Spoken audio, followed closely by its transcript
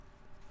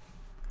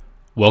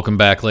Welcome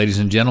back, ladies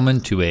and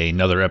gentlemen, to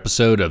another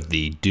episode of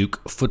the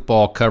Duke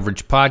Football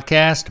Coverage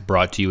Podcast,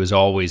 brought to you as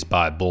always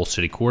by Bull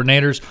City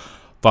Coordinators.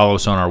 Follow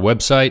us on our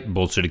website,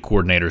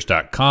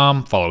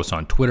 bullcitycoordinators.com. Follow us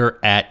on Twitter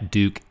at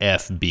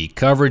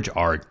DukeFBCoverage.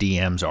 Our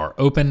DMs are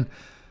open.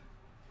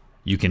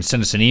 You can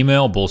send us an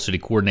email,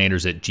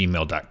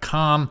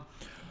 bullcitycoordinators@gmail.com.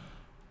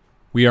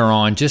 We are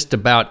on just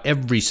about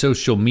every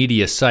social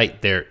media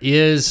site there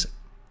is.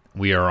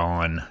 We are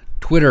on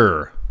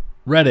Twitter,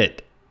 Reddit,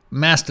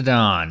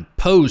 Mastodon,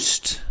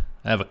 Post.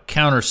 I have a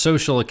counter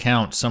social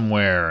account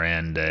somewhere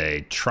and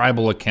a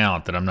tribal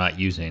account that I'm not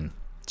using.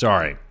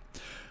 Sorry.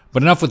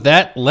 But enough with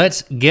that.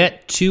 Let's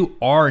get to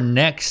our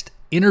next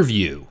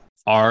interview.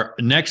 Our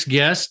next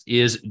guest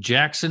is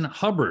Jackson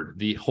Hubbard,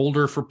 the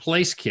holder for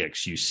place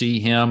kicks. You see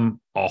him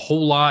a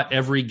whole lot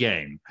every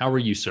game. How are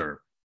you, sir?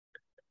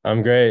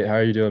 I'm great. How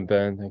are you doing,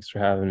 Ben? Thanks for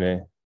having me.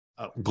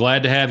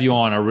 Glad to have you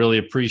on. I really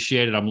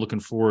appreciate it. I'm looking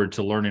forward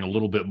to learning a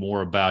little bit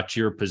more about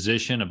your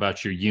position,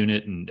 about your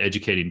unit, and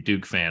educating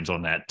Duke fans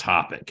on that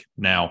topic.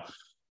 Now,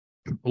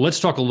 let's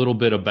talk a little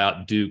bit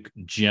about Duke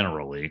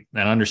generally.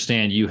 And I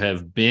understand you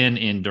have been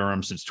in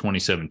Durham since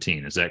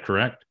 2017. Is that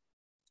correct?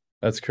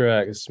 That's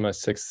correct. This is my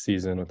 6th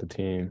season with the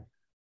team.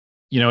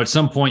 You know, at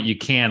some point you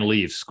can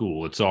leave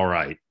school. It's all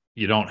right.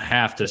 You don't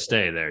have to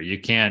stay there.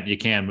 You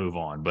can move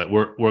on, but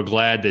we're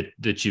glad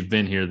that you've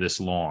been here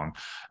this long.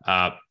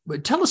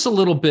 But tell us a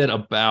little bit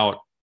about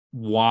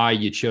why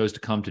you chose to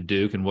come to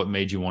Duke and what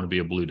made you want to be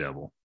a Blue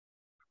Devil.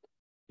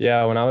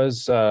 Yeah, when I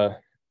was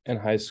in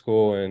high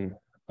school and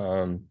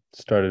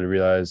started to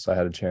realize I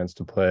had a chance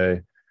to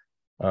play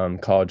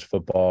college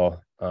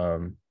football,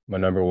 my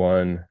number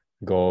one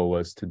goal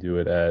was to do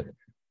it at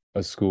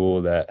a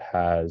school that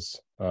has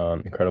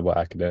incredible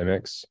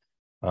academics.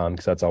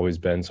 Because that's always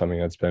been something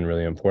that's been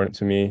really important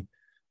to me.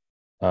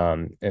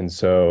 And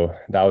so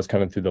that was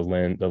kind of through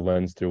the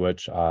lens through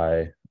which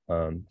I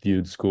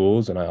viewed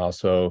schools. And I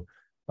also,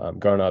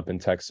 growing up in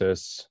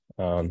Texas,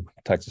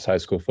 Texas high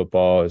school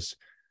football is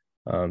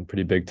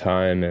pretty big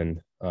time.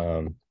 And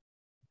and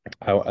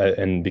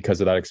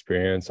because of that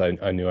experience,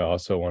 I knew I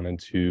also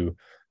wanted to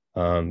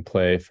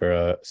play for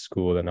a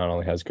school that not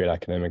only has great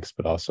academics,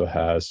 but also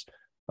has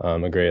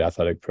a great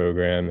athletic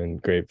program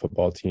and great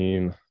football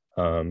team.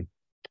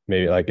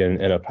 Maybe like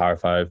in a Power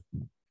 5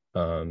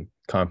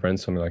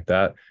 conference, something like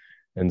that.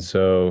 And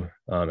so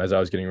as I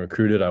was getting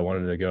recruited, I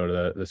wanted to go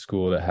to the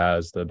school that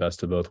has the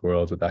best of both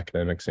worlds with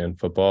academics and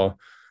football.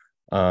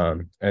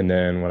 And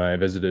then when I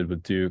visited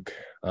with Duke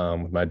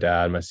with my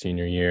dad my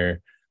senior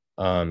year,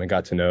 and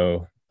got to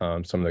know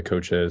some of the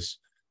coaches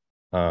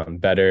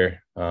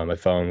better, I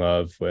fell in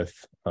love with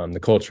the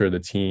culture of the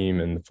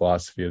team and the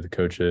philosophy of the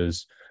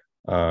coaches,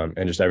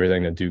 and just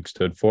everything that Duke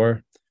stood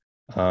for.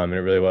 And it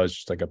really was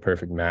just like a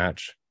perfect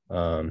match.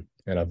 And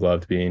I've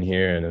loved being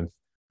here and have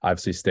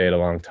obviously stayed a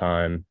long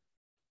time,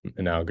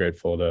 and now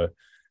grateful to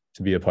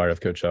be a part of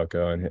Coach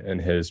Elko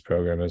and his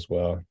program as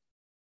well.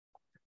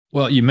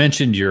 Well, you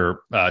mentioned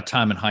your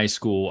time in high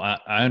school.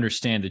 I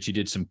understand that you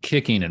did some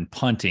kicking and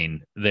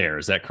punting there.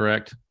 Is that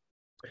correct?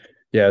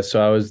 Yeah,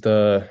 so I was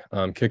the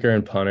kicker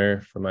and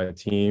punter for my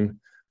team,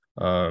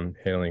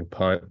 handling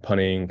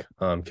punting,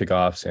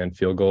 kickoffs, and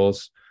field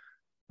goals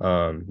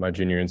my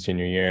junior and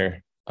senior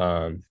year.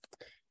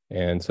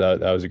 And so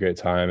that was a great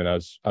time. And I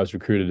was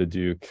recruited to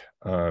Duke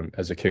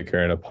as a kicker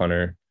and a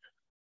punter.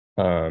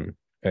 And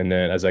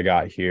then as I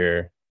got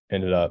here,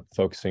 ended up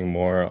focusing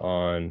more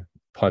on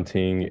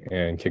punting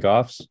and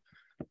kickoffs.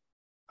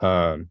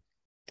 And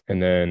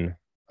then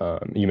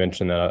you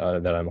mentioned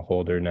that I'm a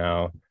holder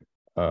now.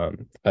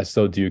 I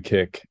still do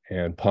kick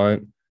and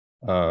punt,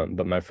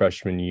 but my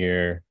freshman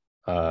year,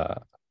 I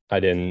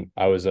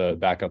was a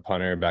backup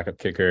punter, backup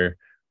kicker,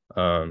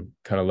 kind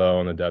of low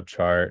on the depth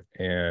chart,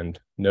 and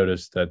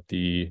noticed that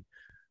the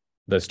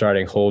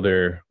starting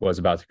holder was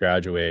about to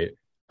graduate.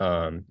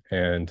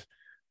 And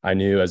I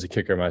knew as a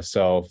kicker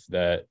myself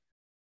that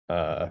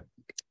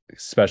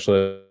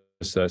specialists,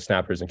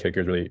 snappers and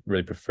kickers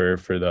really prefer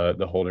for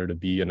the holder to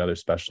be another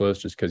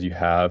specialist, just because you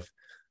have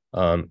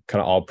kind of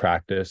all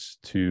practice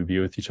to be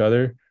with each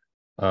other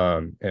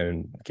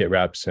and get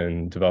reps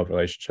and develop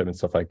relationship and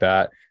stuff like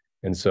that.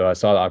 And so I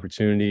saw the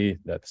opportunity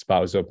that the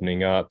spot was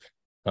opening up.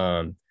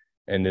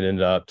 And it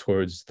ended up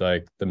towards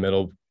like the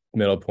middle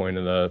point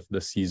of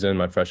the season,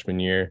 my freshman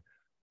year.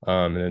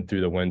 And then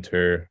through the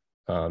winter,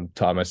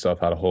 taught myself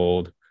how to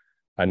hold.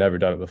 I'd never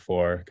done it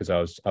before because I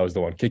was the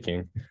one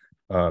kicking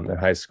in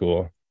high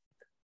school.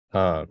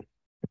 And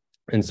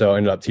so I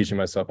ended up teaching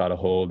myself how to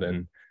hold,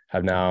 and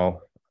have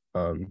now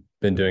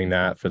been doing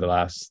that for the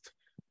last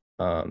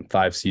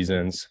 5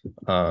 seasons,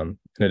 in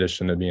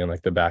addition to being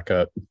like the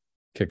backup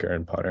kicker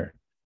and punter.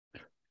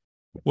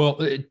 Well,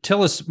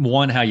 tell us,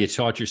 one, how you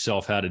taught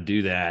yourself how to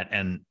do that,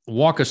 and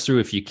walk us through,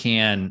 if you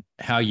can,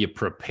 how you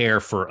prepare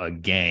for a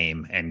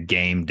game and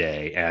game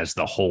day as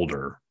the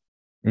holder.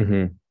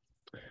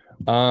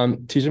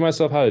 Mm-hmm. Teaching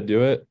myself how to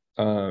do it.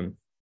 I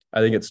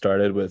think it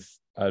started with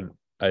I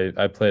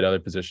played other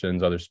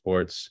positions, other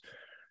sports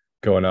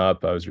growing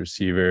up. I was a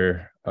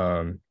receiver.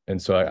 And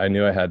so I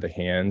knew I had the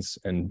hands,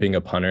 and being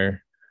a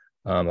punter,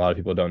 A lot of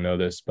people don't know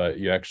this, but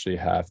you actually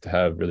have to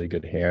have really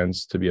good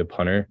hands to be a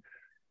punter,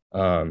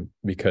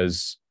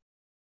 because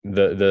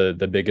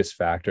the biggest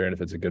factor, and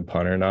if it's a good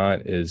punt or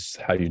not, is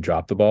how you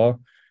drop the ball.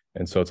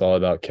 And so it's all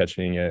about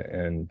catching it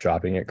and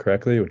dropping it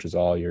correctly, which is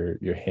all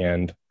your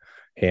hands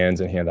and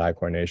hand-eye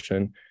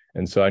coordination.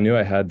 And so I knew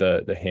I had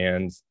the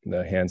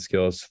hand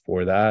skills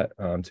for that,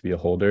 to be a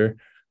holder.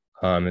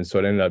 And so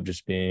it ended up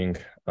just being,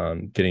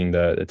 getting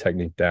the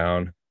technique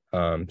down.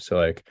 So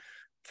like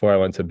before I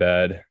went to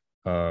bed,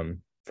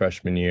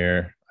 freshman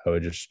year, I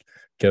would just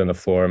get on the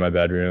floor in my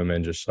bedroom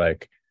and just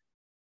like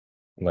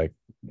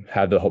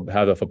have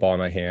the football in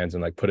my hands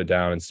and like put it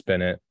down and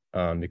spin it,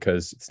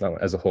 because it's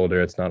not, as a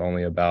holder, it's not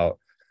only about,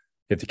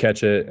 you have to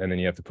catch it and then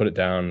you have to put it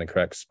down in the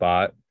correct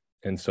spot.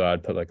 And so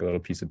I'd put like a little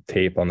piece of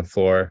tape on the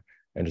floor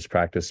and just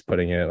practice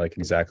putting it like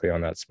exactly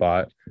on that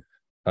spot,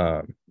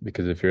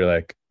 because if you're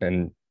like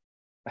in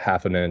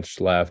half an inch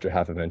left or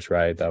half an inch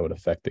right, that would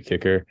affect the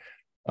kicker.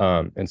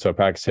 And so I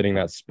practice hitting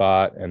that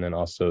spot and then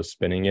also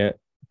spinning it,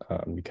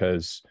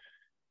 because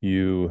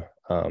you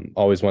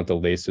always want the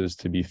laces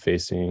to be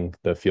facing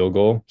the field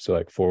goal, so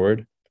like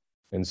forward.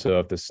 And so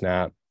if the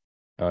snap,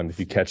 if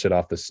you catch it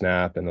off the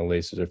snap and the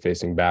laces are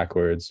facing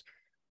backwards,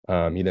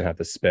 you then have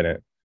to spin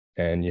it,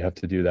 and you have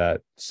to do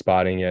that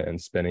spotting it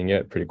and spinning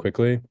it pretty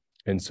quickly.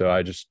 And so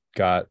I just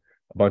got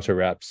a bunch of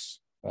reps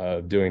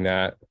doing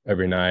that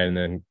every night, and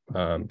then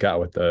got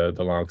with the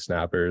long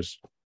snappers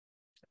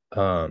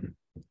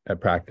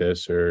at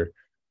practice or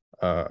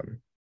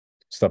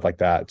stuff like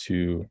that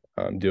to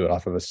do it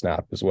off of a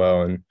snap as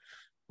well. And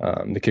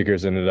the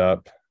kickers ended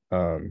up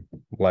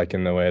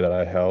liking the way that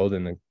I held,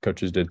 and the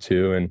coaches did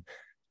too, and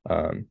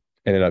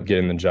ended up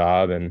getting the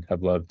job and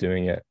have loved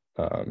doing it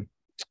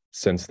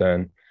since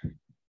then.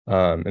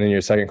 And then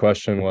your second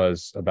question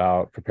was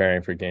about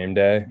preparing for game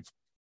day.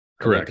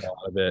 Correct. A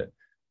lot of it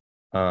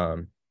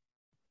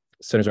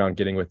centers around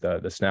getting with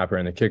the snapper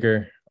and the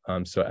kicker.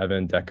 So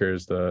Evan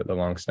Deckers, the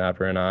long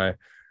snapper, and I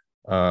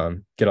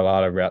get a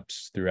lot of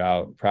reps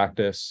throughout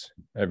practice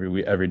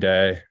every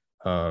day,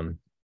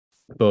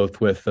 both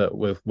with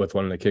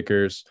one of the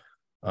kickers,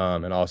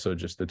 and also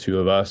just the two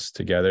of us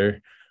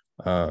together.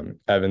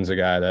 Evan's a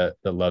guy that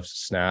loves to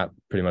snap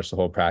pretty much the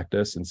whole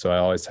practice, and so I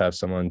always have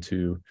someone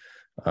to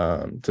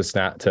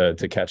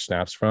catch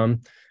snaps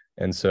from.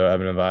 And so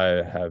Evan and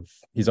I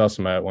he's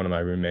also one of my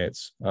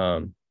roommates.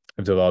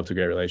 I've developed a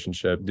great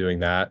relationship doing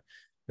that.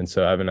 And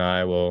so Evan and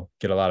I will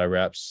get a lot of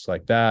reps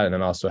like that, and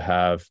then also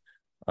have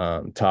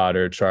Todd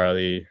or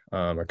Charlie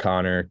or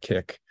Connor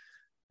get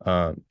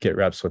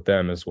reps with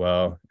them as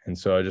well. And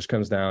so it just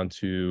comes down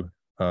to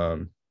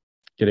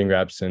getting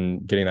reps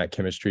and getting that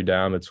chemistry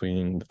down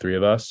between the three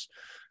of us.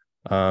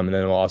 And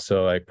then we'll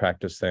also like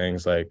practice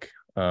things like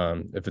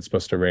if it's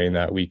supposed to rain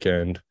that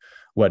weekend,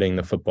 wetting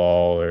the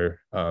football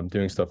or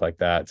doing stuff like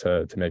that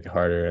to make it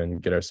harder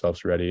and get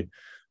ourselves ready.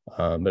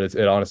 But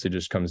it honestly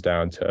just comes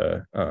down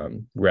to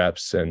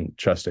reps and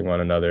trusting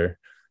one another.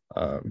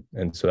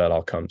 And so that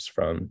all comes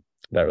from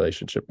that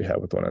relationship we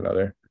have with one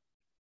another.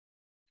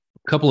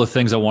 A couple of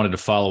things I wanted to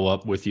follow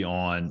up with you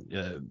on,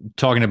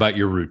 talking about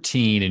your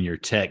routine and your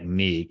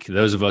technique.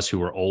 Those of us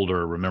who are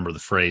older remember the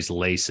phrase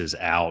laces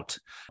out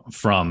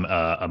from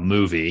a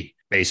movie,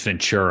 Ace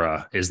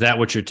Ventura. Is that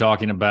what you're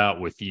talking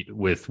about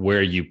with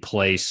where you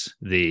place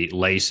the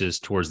laces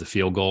towards the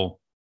field goal?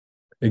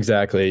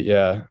 Exactly.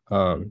 Yeah.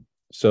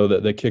 So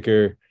the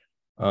kicker,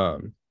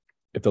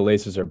 if the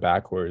laces are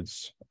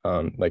backwards,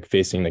 like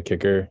facing the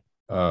kicker,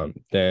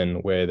 then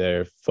where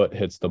their foot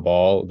hits the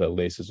ball, the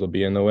laces will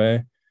be in the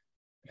way.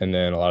 And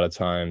then a lot of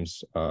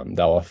times that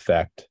will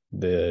affect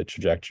the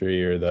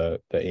trajectory or the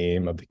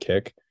aim of the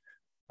kick.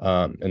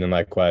 And then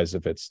likewise,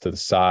 if it's to the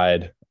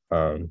side,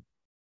 then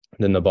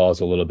the ball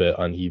is a little bit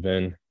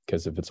uneven,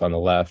 because if it's on the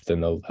left,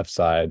 then the left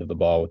side of the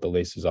ball with the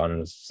laces on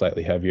it is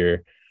slightly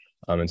heavier.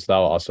 And so that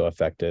will also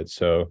affect it.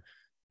 So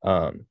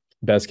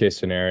best case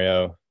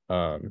scenario,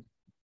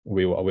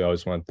 we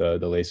always want the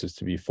laces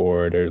to be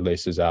forward or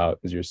laces out,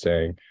 as you're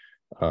saying,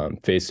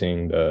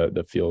 facing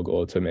the field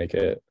goal to make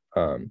it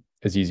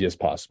as easy as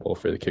possible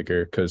for the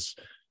kicker. Because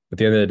at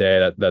the end of the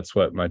day, that's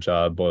what my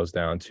job boils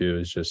down to,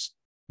 is just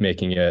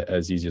making it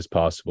as easy as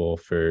possible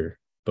for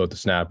both the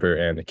snapper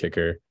and the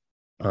kicker,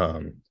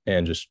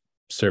 and just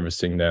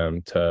servicing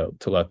them to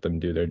let them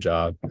do their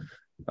job,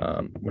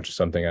 which is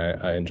something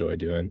I enjoy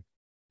doing.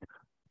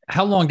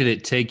 How long did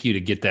it take you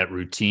to get that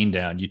routine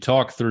down? You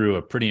talked through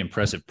a pretty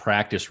impressive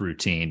practice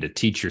routine to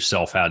teach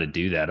yourself how to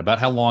do that. About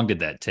how long did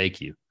that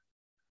take you?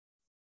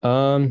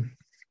 It's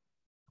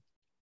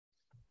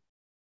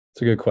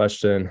a good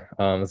question.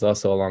 It's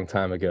also a long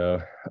time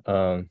ago.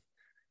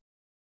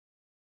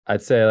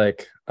 I'd say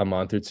like a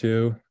month or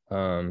two,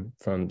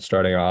 from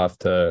starting off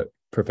to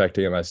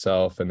perfecting it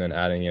myself, and then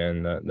adding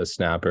in the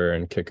snapper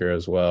and kicker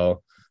as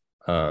well.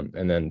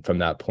 And then from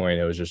that point,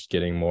 it was just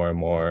getting more and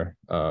more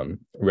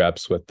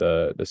reps with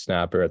the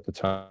snapper. At the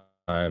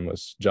time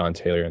was John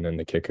Taylor, and then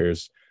the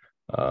kickers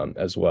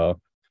as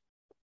well.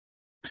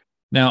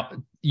 Now,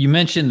 You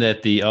mentioned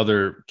that the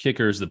other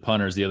kickers, the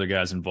punters, the other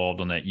guys involved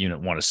on that unit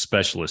want a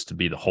specialist to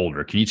be the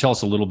holder. Can you tell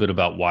us a little bit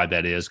about why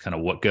that is, kind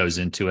of what goes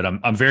into it?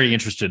 I'm very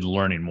interested in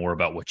learning more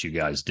about what you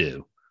guys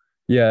do.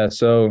 Yeah,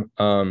 so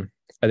I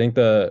think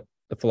the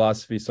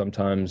philosophy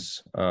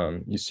sometimes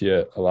you see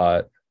it a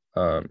lot,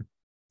 I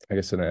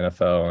guess in the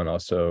NFL and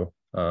also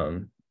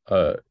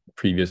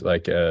previous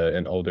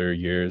in older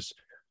years.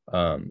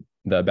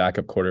 The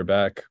backup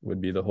quarterback would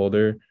be the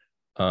holder,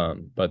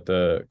 but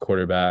the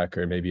quarterback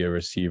or maybe a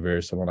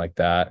receiver, someone like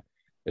that,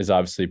 is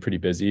obviously pretty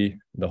busy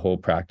the whole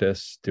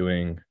practice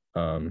doing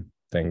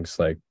things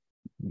like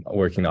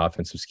working the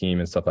offensive scheme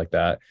and stuff like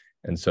that.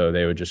 And so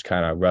they would just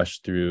kind of rush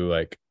through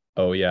like,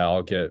 oh yeah,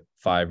 I'll get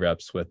 5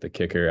 reps with the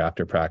kicker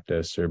after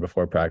practice or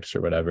before practice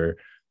or whatever.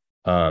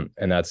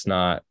 And that's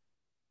not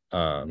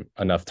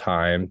enough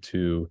time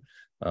to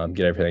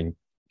get everything,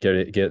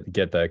 get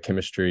the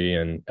chemistry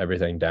and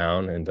everything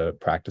down and to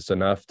practice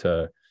enough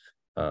to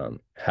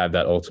have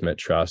that ultimate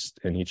trust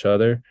in each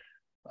other.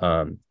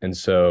 And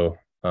so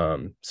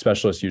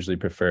specialists usually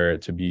prefer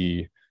it to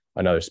be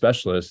another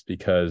specialist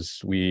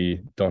because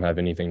we don't have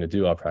anything to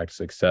do all practice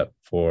except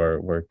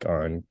for work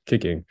on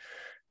kicking.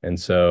 And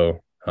so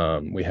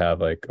we have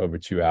like over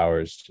 2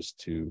 hours just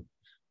to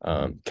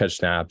catch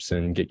snaps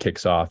and get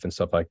kicks off and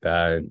stuff like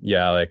that. And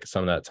yeah, like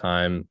some of that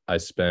time I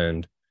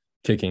spend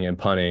kicking and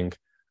punting,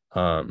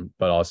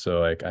 but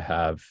also like I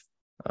have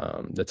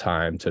the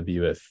time to be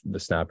with the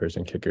snappers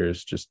and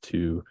kickers just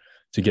to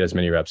get as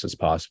many reps as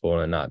possible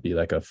and not be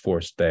like a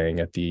forced thing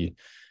at the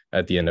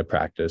end of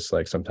practice,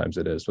 like sometimes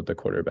it is with the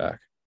quarterback.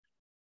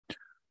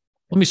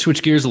 Let me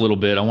switch gears a little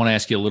bit. I want to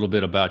ask you a little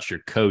bit about your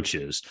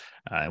coaches.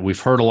 We've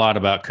heard a lot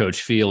about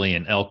Coach Feely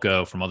and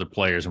Elko from other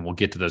players, and we'll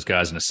get to those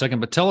guys in a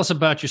second. But tell us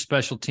about your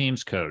special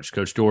teams coach,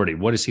 Coach Doherty.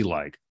 What is he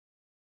like?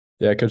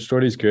 Yeah, Coach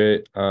Doherty's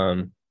great.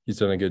 He's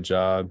done a good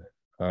job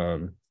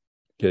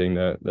getting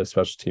the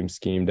special team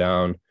scheme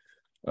down.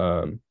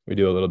 We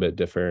do a little bit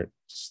different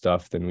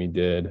stuff than we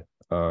did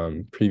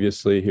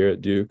previously here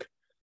at Duke.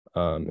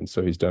 And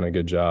so he's done a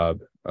good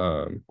job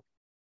kind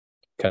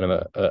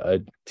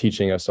of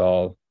teaching us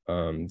all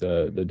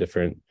the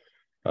different,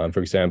 for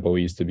example,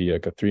 we used to be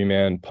like a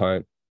 3-man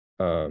punt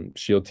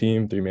shield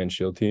team, 3-man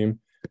shield team,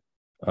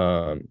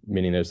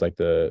 meaning there's like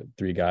the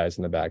 3 guys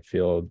in the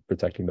backfield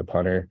protecting the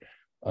punter,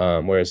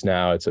 whereas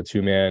now it's a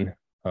 2-man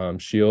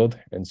shield.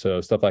 And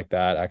so stuff like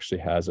that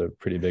actually has a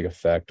pretty big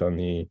effect on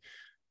the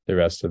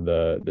rest of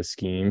the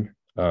scheme.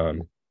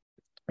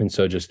 And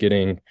so just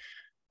getting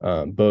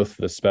both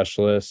the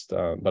specialist,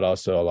 but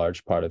also a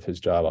large part of his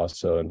job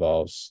also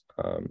involves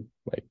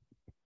like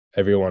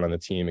everyone on the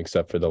team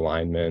except for the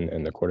linemen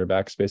and the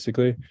quarterbacks,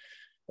 basically.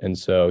 And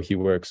so he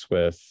works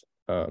with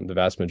the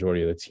vast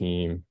majority of the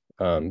team,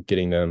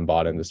 getting them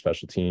bought into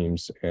special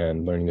teams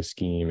and learning the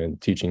scheme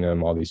and teaching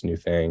them all these new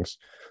things.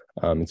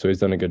 And so he's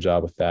done a good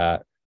job with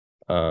that.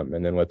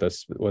 And then with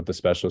the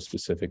specialist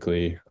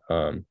specifically,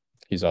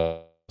 he's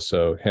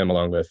also him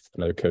along with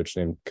another coach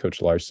named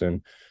Coach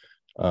Larson,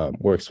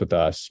 works with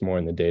us more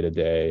in the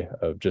day-to-day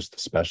of just the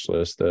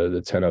specialists,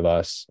 the 10 of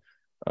us,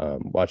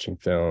 watching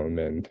film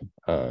and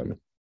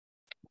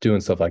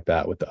doing stuff like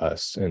that with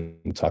us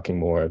and talking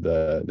more of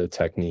the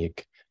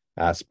technique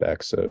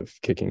aspects of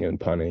kicking and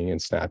punting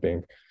and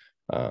snapping.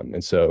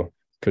 And so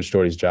Coach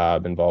Doherty's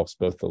job involves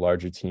both the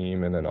larger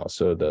team and then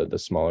also the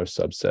smaller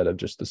subset of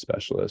just the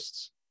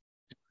specialists.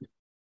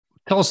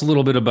 Tell us a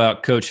little bit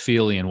about Coach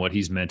Feely and what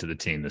he's meant to the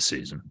team this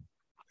season.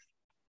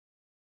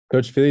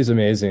 Coach Feely's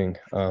amazing.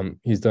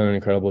 He's done an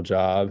incredible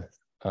job.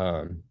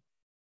 I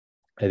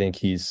think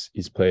he's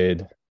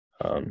played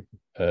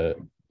a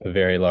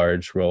very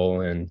large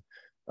role in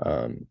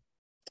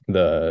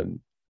the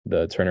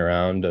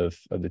turnaround of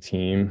the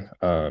team.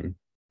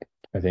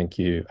 I think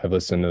I've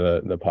listened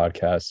to the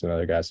podcast and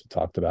other guys have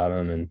talked about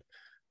him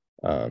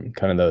and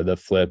kind of the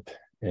flip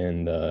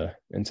in the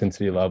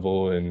intensity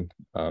level and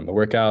the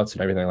workouts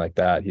and everything like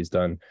that. He's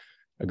done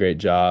a great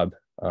job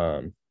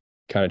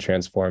kind of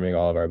transforming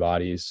all of our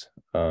bodies,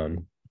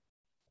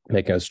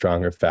 making us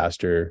stronger,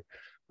 faster,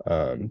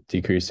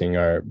 decreasing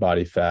our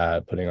body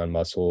fat, putting on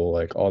muscle,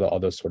 like all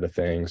those sort of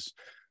things.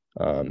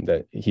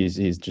 That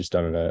he's just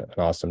done an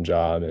awesome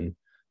job. And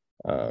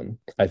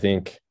I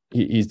think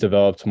he's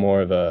developed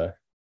more of a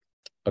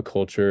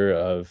culture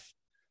of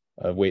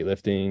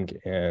weightlifting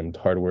and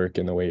hard work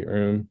in the weight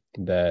room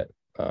that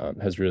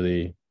has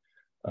really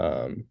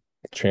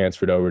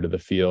transferred over to the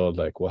field.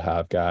 Like we'll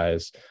have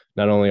guys,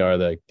 not only are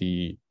like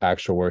the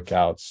actual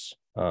workouts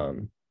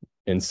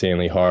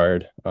insanely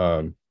hard,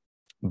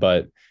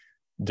 but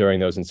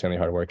during those insanely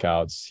hard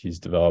workouts, he's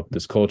developed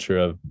this culture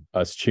of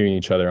us cheering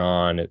each other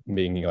on, it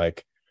being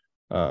like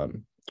a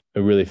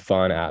really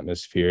fun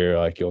atmosphere.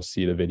 Like you'll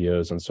see the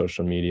videos on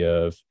social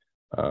media of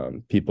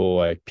people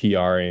like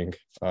PRing,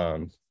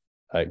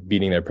 like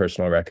beating their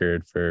personal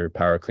record for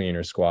power clean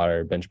or squat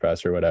or bench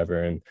press or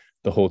whatever. And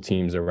the whole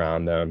team's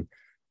around them,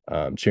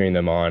 cheering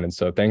them on. And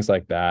so things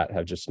like that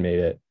have just made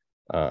it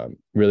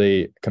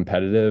really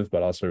competitive,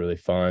 but also really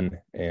fun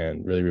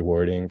and really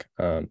rewarding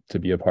to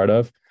be a part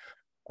of.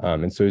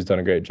 And so he's done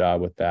a great job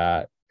with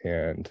that.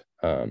 And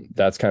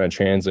that's kind of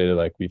translated.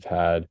 Like we've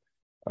had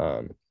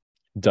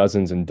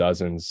dozens and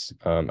dozens.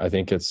 I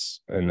think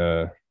it's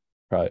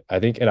I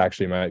think it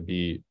actually might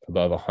be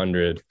above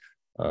 100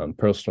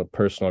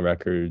 personal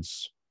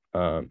records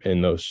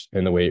in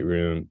the weight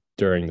room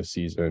during the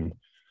season.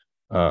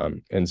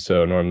 And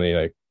so normally,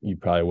 like, you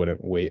probably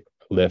wouldn't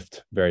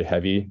lift very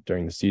heavy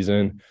during the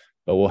season,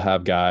 but we'll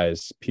have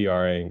guys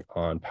PRing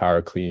on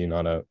power clean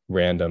on a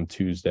random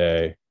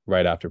Tuesday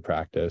right after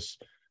practice,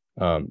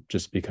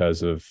 just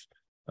because of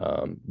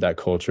that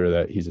culture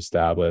that he's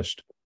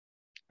established.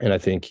 And I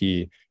think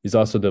he's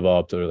also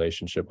developed a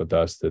relationship with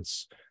us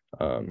that's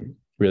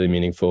really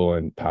meaningful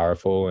and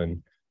powerful.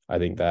 And I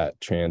think that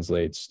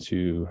translates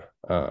to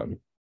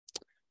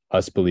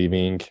us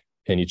believing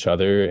in each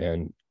other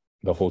and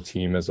the whole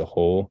team as a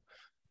whole.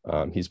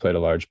 He's played a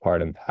large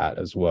part in that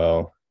as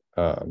well.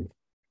 For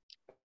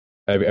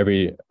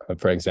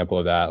example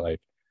of that,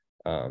 like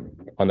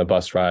on the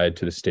bus ride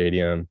to the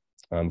stadium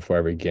before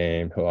every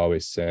game, he'll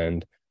always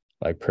send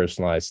like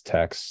personalized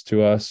texts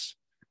to us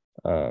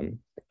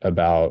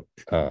about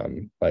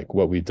like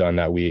what we've done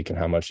that week and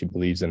how much he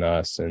believes in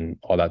us and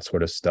all that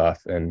sort of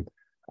stuff. And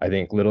I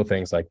think little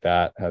things like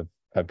that have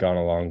gone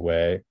a long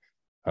way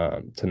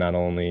to not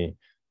only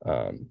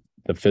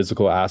the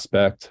physical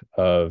aspect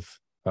of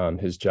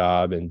his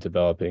job and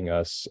developing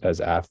us as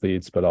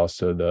athletes, but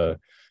also the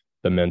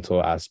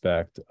mental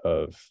aspect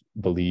of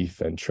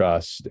belief and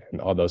trust and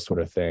all those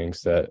sort of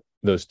things, that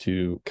those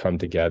two come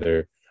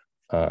together.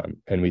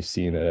 And we've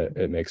seen that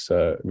it makes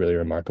a really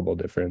remarkable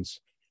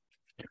difference.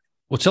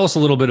 Well, tell us a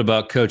little bit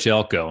about Coach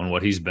Elko and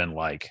what he's been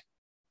like.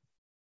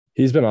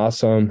 He's been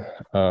awesome.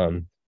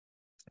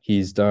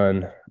 He's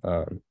done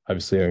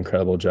obviously an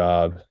incredible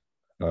job.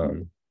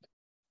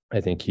 I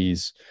think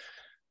he's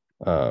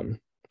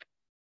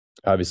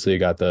obviously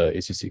got the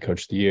ACC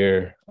Coach of the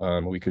Year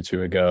a week or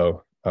two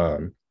ago,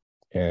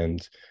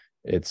 and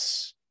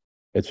it's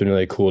been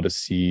really cool to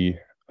see.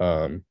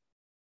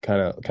 Kind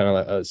of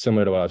like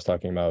similar to what I was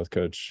talking about with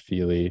Coach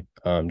Feely,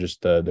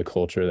 just the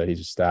culture that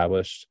he's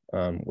established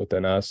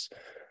within us,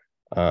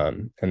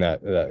 and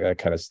that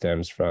kind of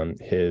stems from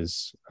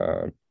his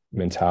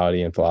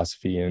mentality and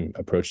philosophy and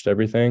approach to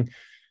everything.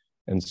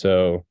 And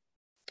so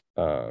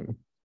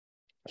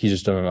he's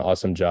just done an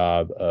awesome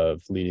job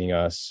of leading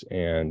us,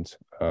 and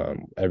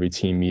every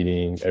team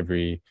meeting,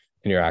 every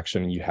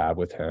interaction you have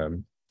with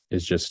him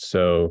is just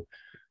so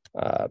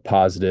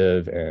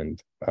positive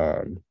and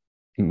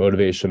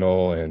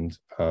motivational and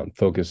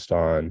focused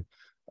on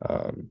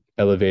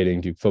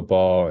elevating Duke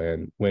football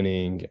and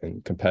winning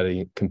and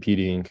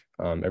competing,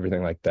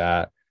 everything like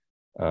that.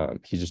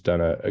 He's just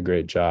done a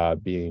great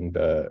job being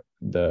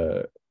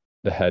the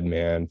head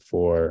man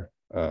for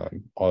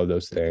all of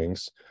those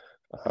things.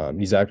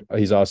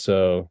 He's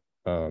also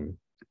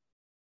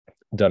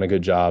done a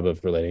good job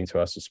of relating to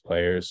us as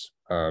players.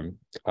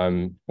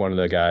 I'm one of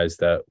the guys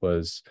that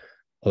was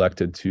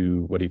elected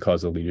to what he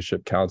calls the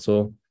Leadership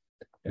Council.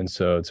 And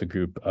so it's a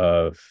group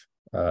of,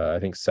 I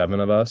think 7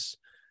 of us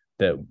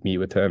that meet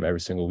with him every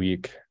single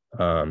week.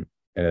 And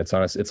it's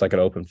like an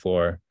open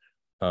floor.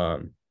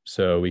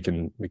 So we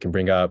can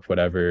bring up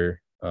whatever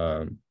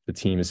the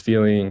team is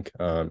feeling,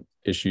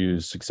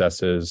 issues,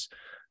 successes,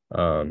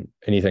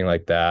 anything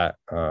like that.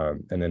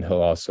 And then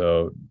he'll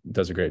also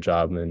does a great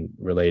job in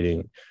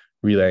relaying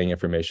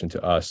information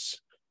to us.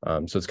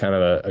 So it's kind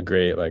of a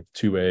great like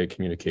two-way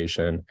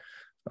communication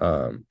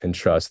and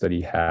trust that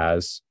he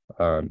has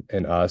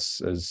in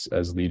us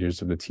as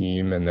leaders of the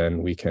team, and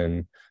then we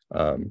can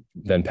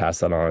then pass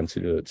that on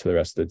to the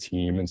rest of the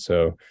team. And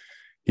so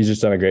he's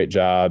just done a great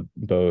job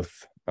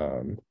both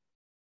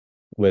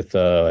with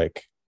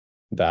like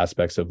the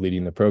aspects of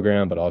leading the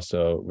program, but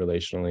also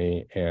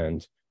relationally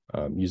and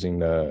using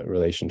the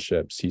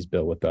relationships he's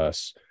built with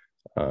us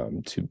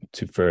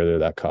to further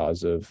that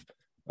cause of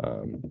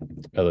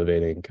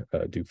elevating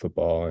Duke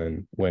football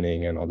and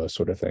winning and all those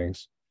sort of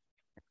things.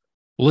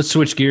 Well, let's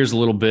switch gears a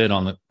little bit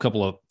on a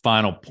couple of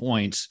final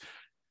points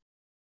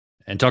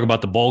and talk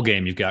about the bowl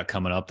game you've got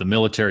coming up, the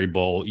Military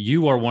Bowl.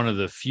 You are one of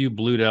the few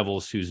Blue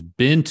Devils who's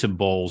been to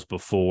bowls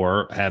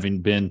before, having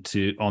been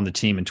on the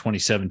team in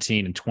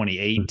 2017 and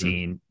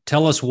 2018. Mm-hmm.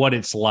 Tell us what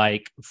it's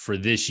like for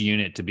this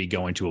unit to be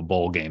going to a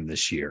bowl game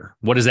this year.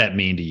 What does that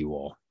mean to you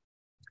all?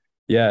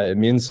 Yeah, it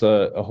means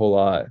a whole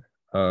lot.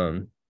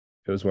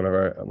 It was one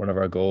of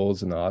our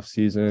goals in the off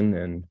season,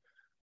 and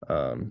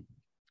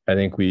I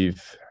think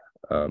we've,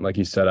 like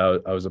you said,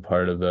 I was a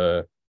part of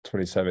the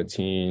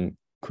 2017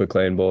 Quick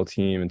Lane Bowl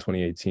team and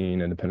 2018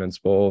 Independence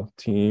Bowl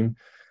team,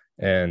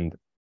 and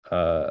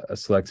a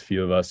select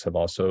few of us have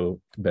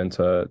also been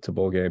to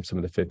bowl games, some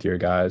of the fifth-year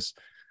guys,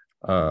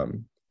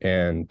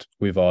 and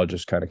we've all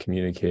just kind of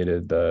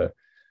communicated the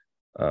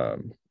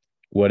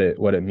what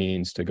it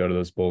means to go to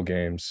those bowl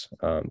games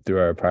through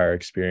our prior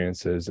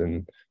experiences,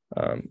 and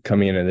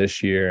coming into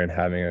this year and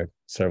having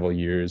several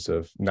years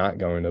of not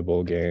going to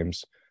bowl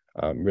games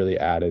really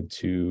added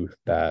to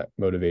that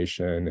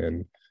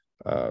motivation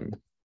and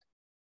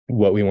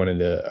what we wanted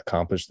to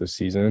accomplish this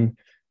season.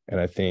 And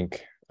I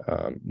think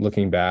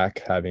looking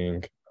back,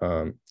 having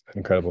an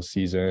incredible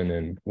season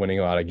and winning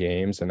a lot of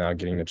games, and now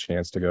getting the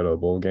chance to go to a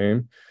bowl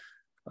game.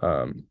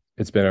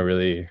 It's been a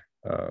really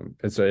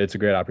it's a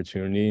great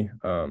opportunity,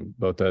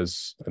 both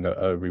as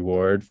a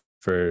reward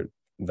for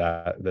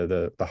that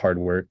the hard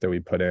work that we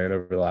put in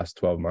over the last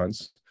 12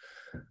 months,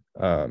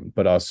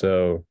 but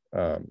also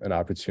an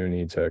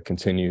opportunity to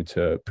continue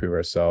to prove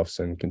ourselves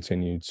and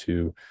continue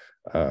to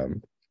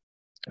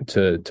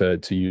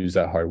use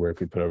that hard work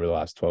we put over the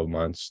last 12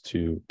 months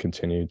to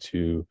continue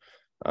to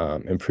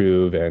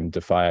improve and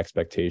defy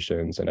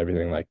expectations and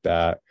everything like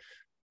that.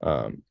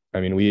 I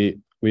mean,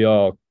 we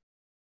all,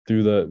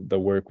 through the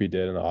work we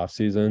did in the off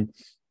season,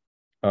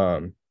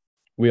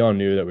 we all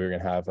knew that we were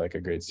going to have like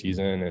a great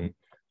season and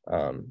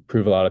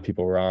prove a lot of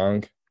people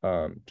wrong,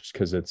 just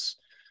because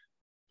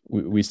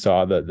we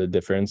saw the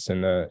difference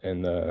in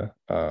the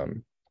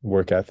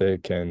work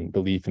ethic and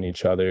belief in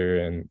each other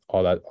and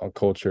all that,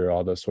 culture,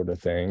 all those sort of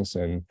things.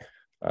 And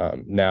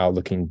now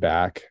looking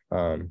back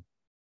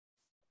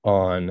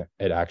on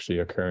it actually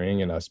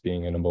occurring and us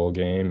being in a bowl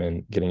game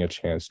and getting a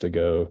chance to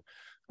go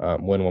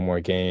win one more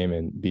game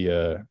and be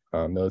a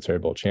military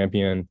bowl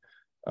champion,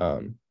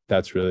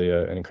 that's really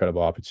an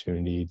incredible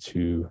opportunity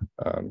to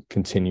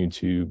continue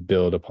to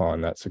build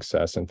upon that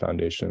success and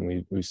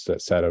foundation we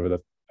set over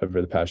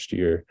the past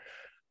year.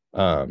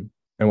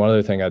 And one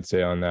other thing I'd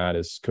say on that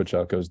is Coach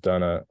Elko's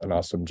done an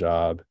awesome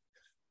job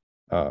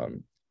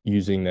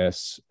using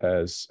this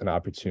as an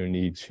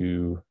opportunity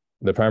to,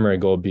 the primary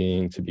goal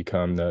being to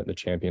become the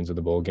champions of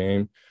the bowl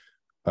game,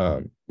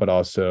 but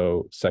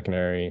also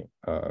secondary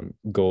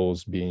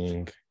goals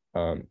being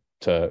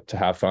to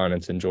have fun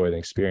and to enjoy the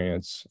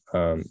experience,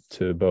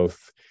 to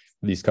both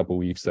these couple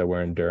weeks that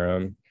we're in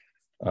Durham,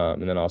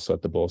 and then also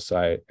at the bowl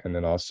site, and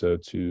then also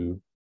to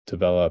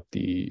develop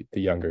the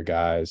younger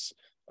guys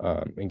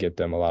and get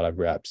them a lot of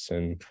reps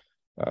and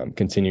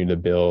continue to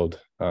build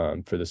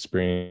for the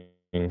spring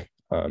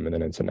and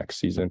then into next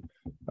season.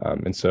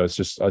 And so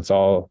it's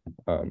all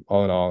in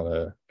all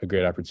a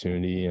great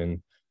opportunity,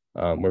 and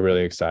we're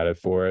really excited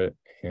for it.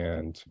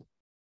 And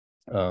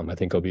I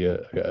think it'll be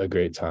a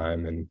great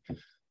time. And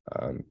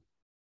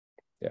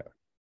yeah.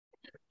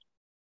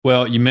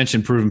 Well, you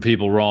mentioned proving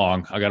people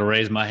wrong. I got to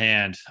raise my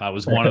hand. I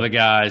was one of the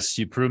guys.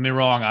 You proved me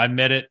wrong. I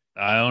admit it.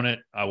 I own it.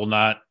 I will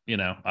not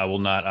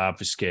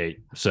obfuscate.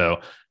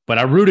 So, but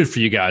I rooted for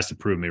you guys to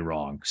prove me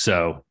wrong.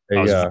 So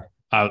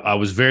I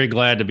was very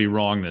glad to be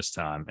wrong this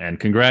time. And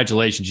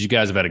congratulations. You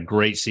guys have had a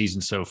great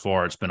season so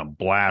far. It's been a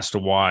blast to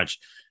watch.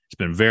 It's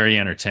been very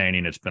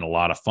entertaining. It's been a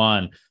lot of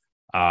fun.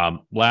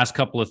 Last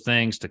couple of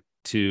things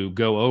to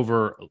go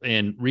over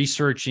in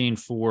researching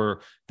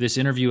for this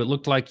interview. It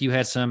looked like you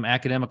had some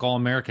academic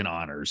All-American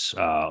honors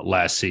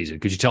last season.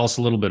 Could you tell us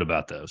a little bit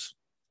about those?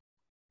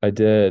 I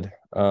did.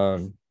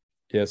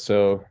 Yeah.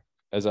 So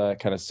as I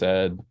kind of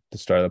said at the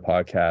start of the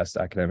podcast,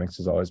 academics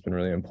has always been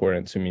really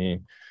important to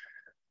me.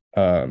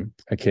 I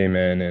came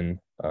in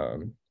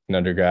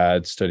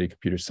undergrad, studied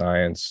computer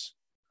science,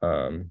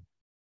 and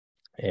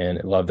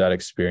loved that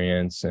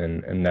experience.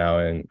 And now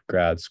in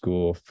grad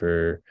school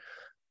for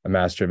a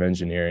Master of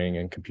Engineering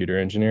in Computer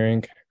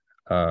Engineering.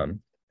 And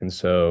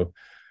so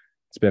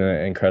it's been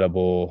an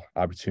incredible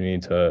opportunity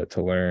to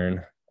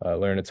learn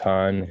a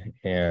ton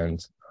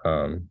and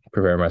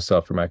prepare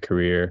myself for my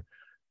career.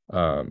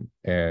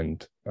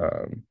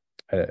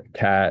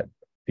 Kat,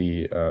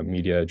 the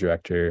media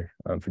director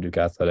for Duke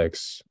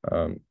Athletics,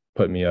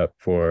 put me up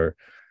for,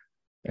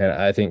 and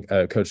I think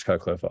Coach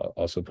Cutcliffe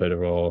also played a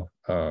role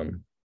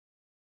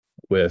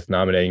with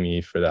nominating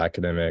me for the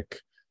academic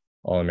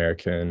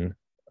All-American.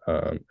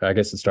 I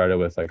guess it started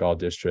with like all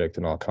district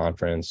and all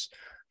conference,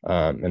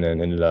 and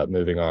then ended up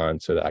moving on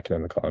to the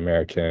academic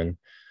All-American.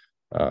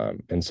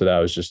 And so that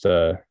was just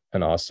an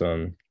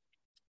awesome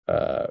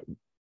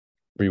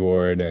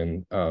reward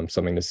and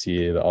something to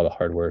see all the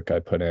hard work I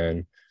put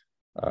in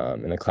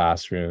the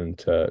classroom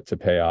to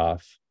pay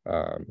off,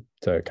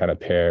 to kind of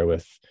pair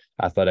with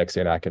athletics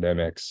and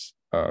academics.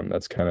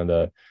 That's kind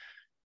of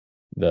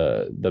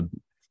the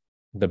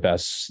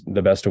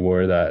best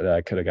award that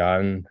I could have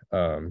gotten.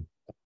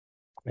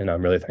 And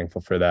I'm really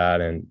thankful for that,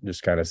 and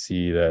just kind of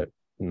see that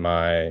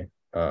my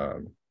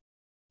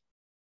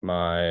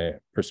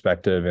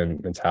perspective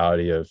and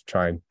mentality of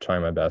trying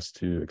my best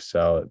to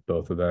excel at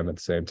both of them at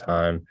the same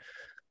time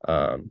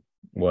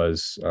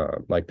was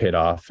like paid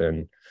off,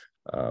 and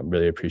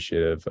really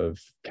appreciative of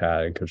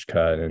Kat and Coach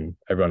Cut and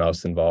everyone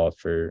else involved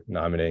for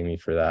nominating me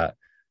for that.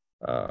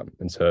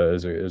 And so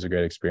it was a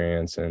great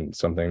experience and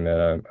something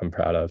that I'm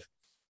proud of.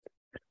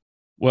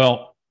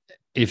 Well,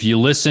 if you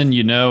listen,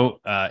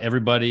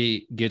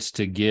 everybody gets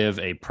to give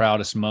a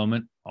proudest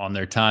moment on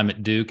their time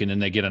at Duke, and then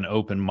they get an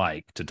open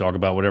mic to talk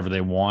about whatever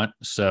they want.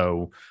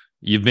 So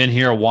you've been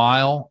here a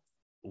while.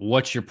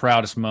 What's your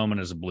proudest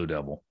moment as a Blue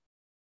Devil?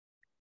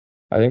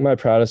 I think my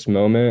proudest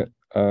moment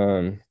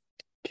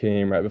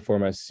came right before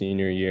my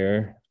senior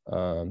year.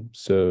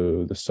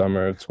 So the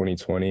summer of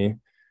 2020,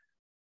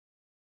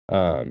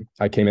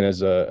 I came in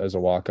as a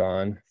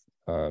walk-on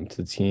to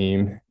the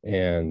team,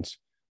 and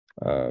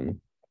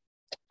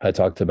I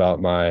talked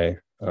about my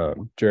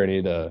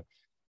journey to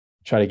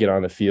try to get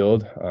on the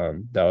field.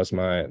 That was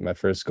my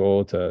first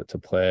goal to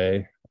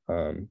play,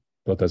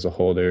 both as a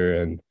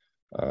holder and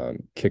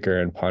kicker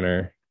and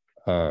punter,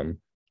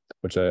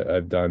 which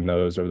I've done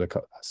those over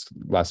the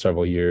last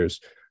several years.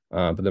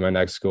 But then my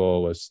next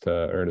goal was to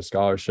earn a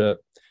scholarship.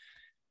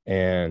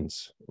 And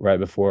right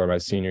before my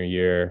senior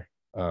year,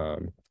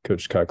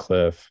 Coach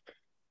Cutcliffe,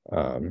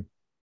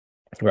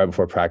 right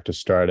before practice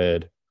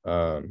started,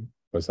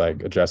 was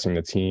like addressing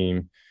the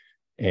team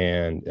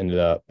and ended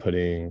up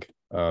putting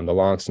the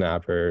long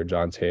snapper,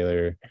 John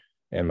Taylor,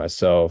 and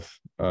myself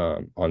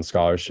on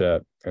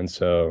scholarship. And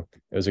so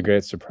it was a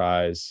great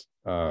surprise.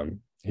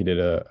 He did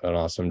an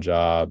awesome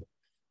job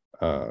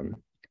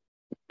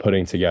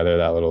putting together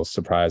that little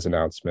surprise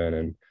announcement,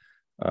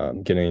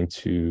 and getting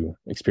to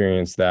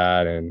experience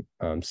that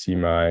and see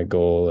my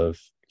goal of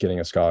getting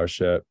a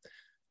scholarship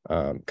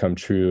come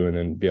true, and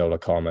then be able to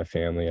call my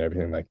family and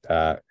everything like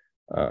that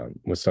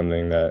was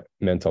something that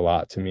meant a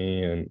lot to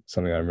me and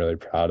something I'm really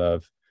proud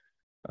of.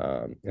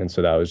 And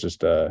so that was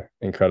just an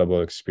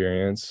incredible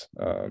experience.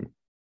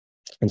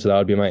 And so that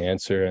would be my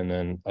answer. And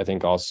then I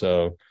think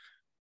also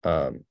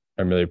I'm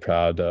really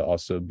proud to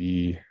also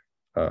be,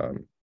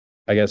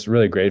 I guess,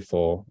 really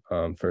grateful,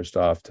 first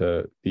off,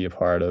 to be a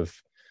part of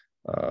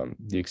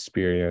the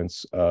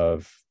experience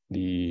of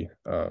the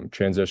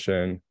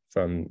transition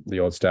from the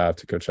old staff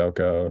to Coach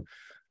Elko,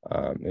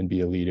 and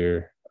be a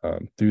leader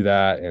through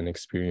that and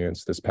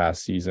experience this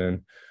past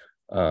season.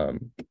 All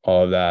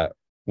of that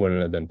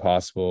wouldn't have been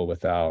possible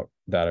without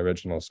that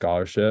original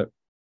scholarship.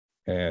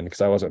 And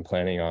because I wasn't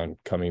planning on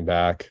coming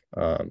back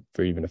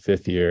for even a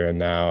fifth year. And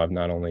now I've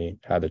not only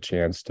had the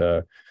chance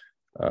to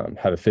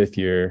have a fifth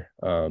year,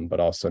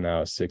 but also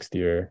now a sixth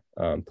year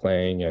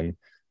playing. And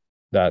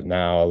that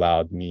now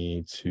allowed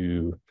me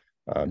to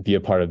be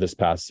a part of this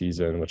past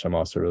season, which I'm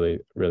also really,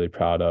 really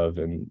proud of,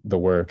 and the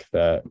work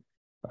that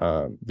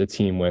the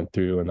team went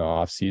through in the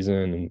off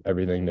season and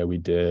everything that we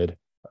did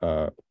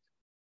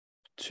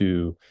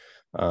to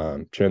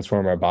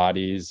transform our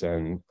bodies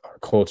and our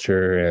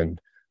culture and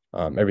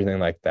everything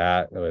like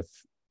that with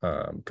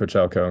Coach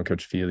Elko and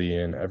Coach Feely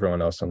and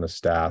everyone else on the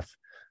staff.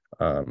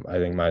 I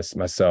think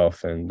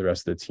myself and the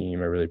rest of the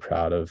team are really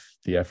proud of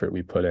the effort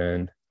we put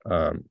in,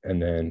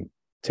 and then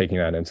taking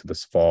that into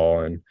this fall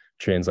and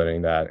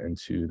translating that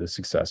into the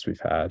success we've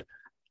had.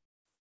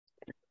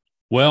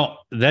 Well,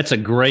 that's a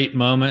great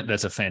moment.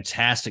 That's a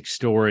fantastic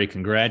story.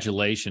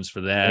 Congratulations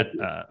for that.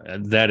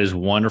 That is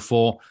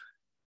wonderful.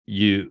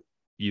 We've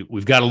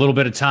got a little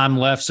bit of time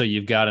left, so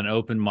you've got an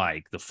open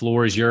mic. The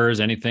floor is yours.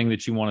 Anything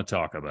that you want to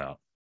talk about?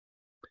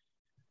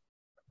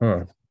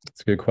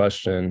 That's a good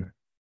question.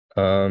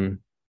 I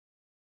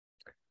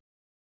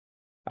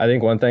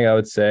think one thing I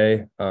would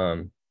say,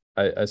 I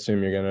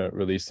assume you're going to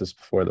release this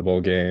before the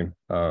bowl game.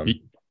 We're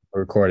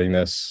recording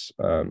this,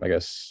 I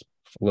guess,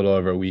 a little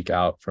over a week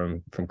out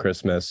from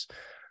Christmas.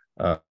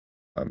 But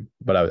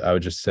I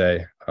would just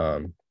say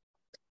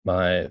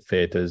my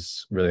faith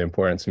is really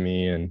important to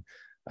me, and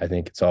I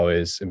think it's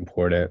always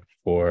important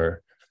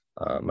for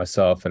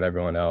myself and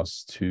everyone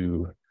else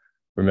to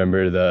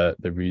remember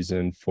the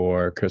reason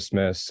for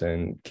Christmas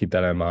and keep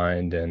that in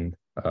mind, and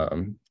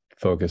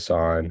focus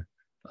on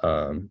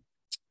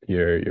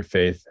your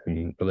faith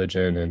and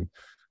religion, and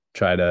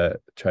try to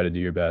do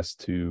your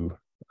best to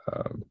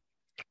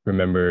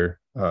remember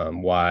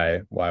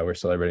why we're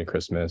celebrating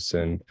Christmas,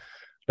 and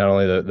not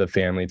only the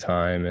family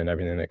time and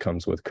everything that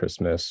comes with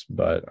Christmas,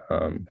 but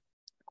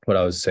what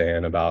I was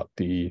saying about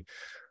the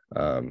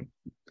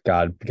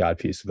God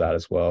piece of that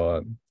as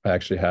well. I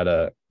actually had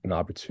an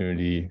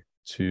opportunity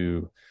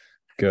to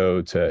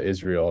go to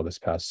Israel this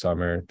past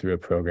summer through a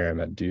program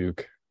at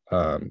Duke.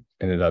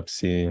 Ended up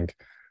seeing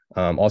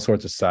all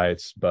sorts of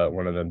sites, but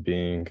one of them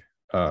being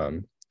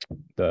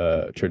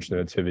the Church of the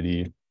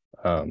Nativity,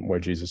 where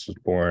Jesus was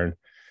born.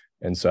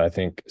 And so I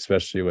think,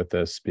 especially with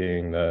this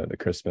being the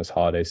Christmas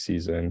holiday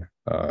season,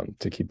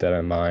 to keep that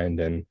in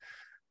mind and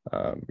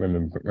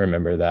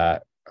remember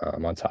that,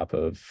 on top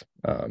of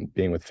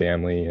being with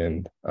family,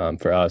 and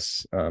for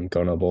us going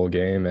to a bowl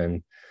game,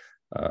 and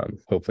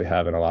hopefully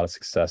having a lot of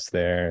success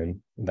there,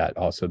 and that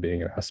also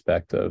being an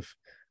aspect of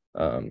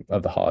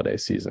the holiday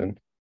season.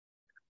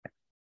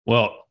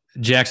 Well,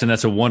 Jackson,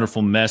 that's a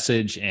wonderful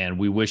message, and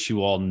we wish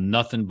you all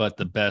nothing but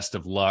the best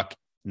of luck,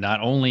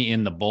 not only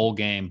in the bowl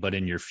game, but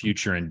in your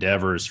future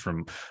endeavors.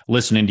 From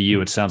listening to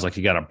you, it sounds like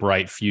you got a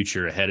bright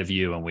future ahead of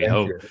you, and we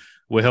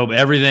hope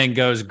everything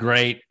goes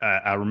great.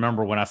 I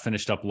remember when I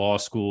finished up law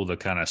school, the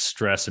kind of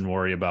stress and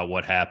worry about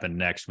what happened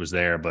next was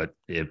there. But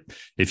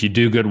if you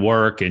do good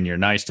work and you're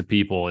nice to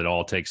people, it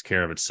all takes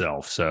care of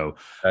itself. So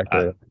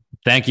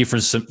thank you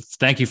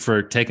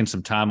for taking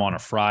some time on a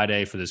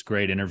Friday for this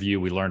great interview.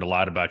 We learned a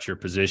lot about your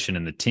position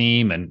in the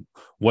team and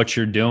what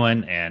you're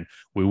doing, and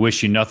we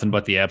wish you nothing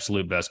but the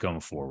absolute best going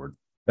forward.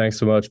 Thanks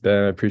so much,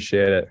 Ben. I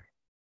appreciate it.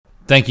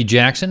 Thank you,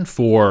 Jackson,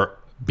 for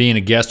being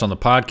a guest on the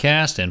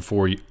podcast, and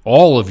for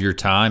all of your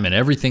time and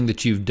everything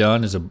that you've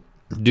done as a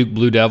Duke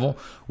Blue Devil,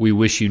 we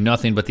wish you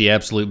nothing but the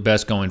absolute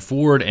best going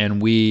forward,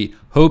 and we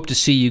hope to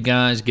see you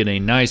guys get a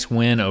nice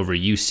win over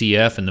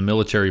UCF in the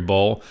Military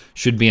Bowl.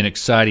 Should be an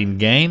exciting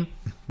game.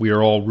 We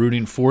are all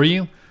rooting for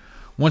you.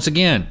 Once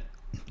again,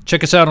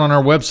 check us out on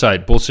our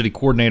website,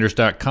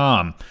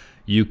 bullcitycoordinators.com.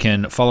 You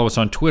can follow us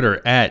on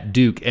Twitter at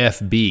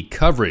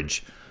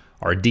DukeFBCoverage.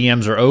 Our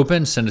DMs are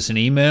open. Send us an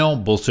email,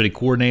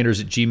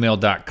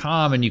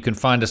 bullcitycoordinators@gmail.com, and you can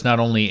find us not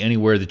only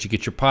anywhere that you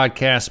get your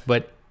podcasts,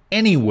 but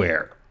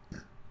anywhere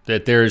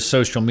that there is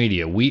social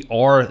media. We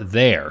are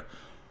there.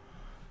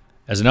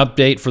 As an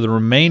update for the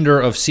remainder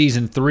of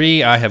Season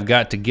 3, I have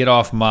got to get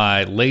off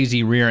my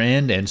lazy rear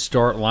end and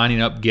start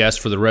lining up guests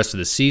for the rest of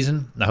the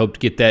season. I hope to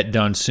get that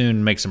done soon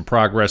and make some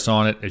progress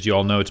on it. As you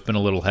all know, it's been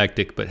a little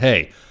hectic. But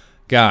hey,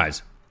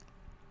 guys,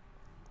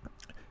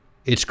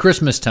 it's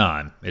Christmas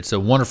time. It's a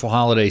wonderful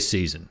holiday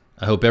season.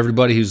 I hope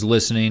everybody who's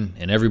listening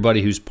and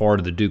everybody who's part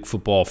of the Duke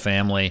football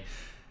family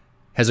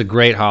has a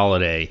great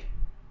holiday,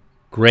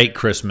 great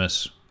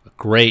Christmas, a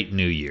great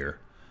New Year.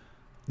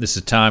 This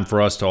is time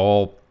for us to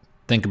all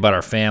think about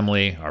our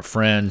family, our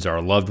friends,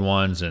 our loved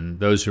ones, and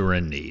those who are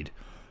in need.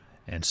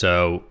 And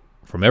so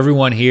from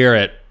everyone here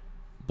at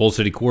Bull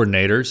City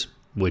Coordinators,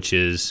 which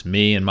is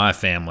me and my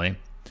family,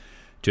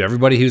 to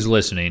everybody who's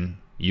listening,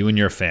 you and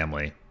your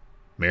family,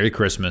 Merry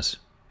Christmas,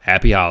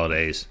 Happy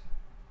Holidays,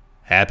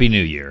 Happy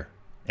New Year,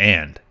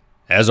 and,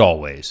 as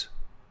always,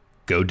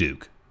 go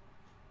Duke.